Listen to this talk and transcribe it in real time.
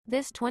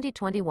This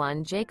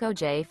 2021 Jayco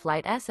Jay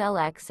Flight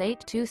SLX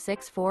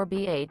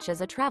 8264BH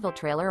is a travel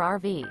trailer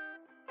RV.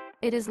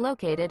 It is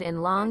located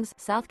in Longs,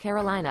 South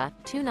Carolina,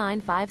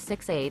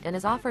 29568 and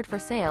is offered for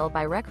sale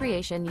by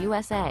Recreation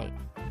USA.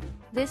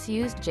 This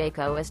used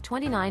Jayco is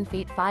 29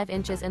 feet 5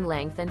 inches in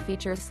length and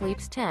features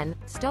sleeps 10,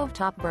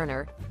 stovetop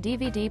burner,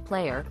 DVD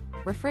player,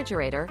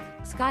 refrigerator,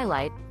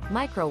 skylight,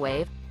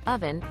 microwave,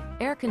 oven,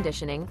 air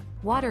conditioning,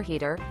 water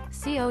heater,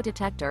 CO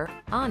detector,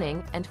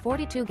 awning, and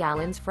 42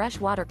 gallons fresh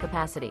water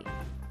capacity.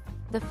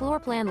 The floor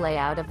plan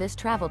layout of this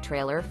travel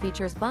trailer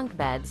features bunk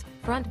beds,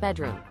 front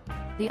bedroom.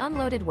 The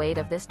unloaded weight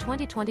of this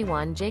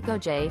 2021 Jayco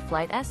Jay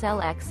Flight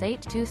SLX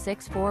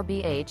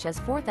 8264BH is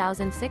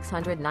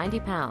 4,690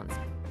 pounds.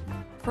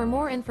 For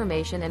more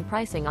information and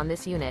pricing on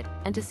this unit,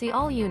 and to see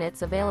all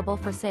units available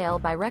for sale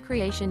by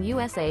Recreation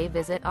USA,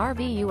 visit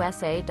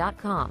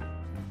RVUSA.com.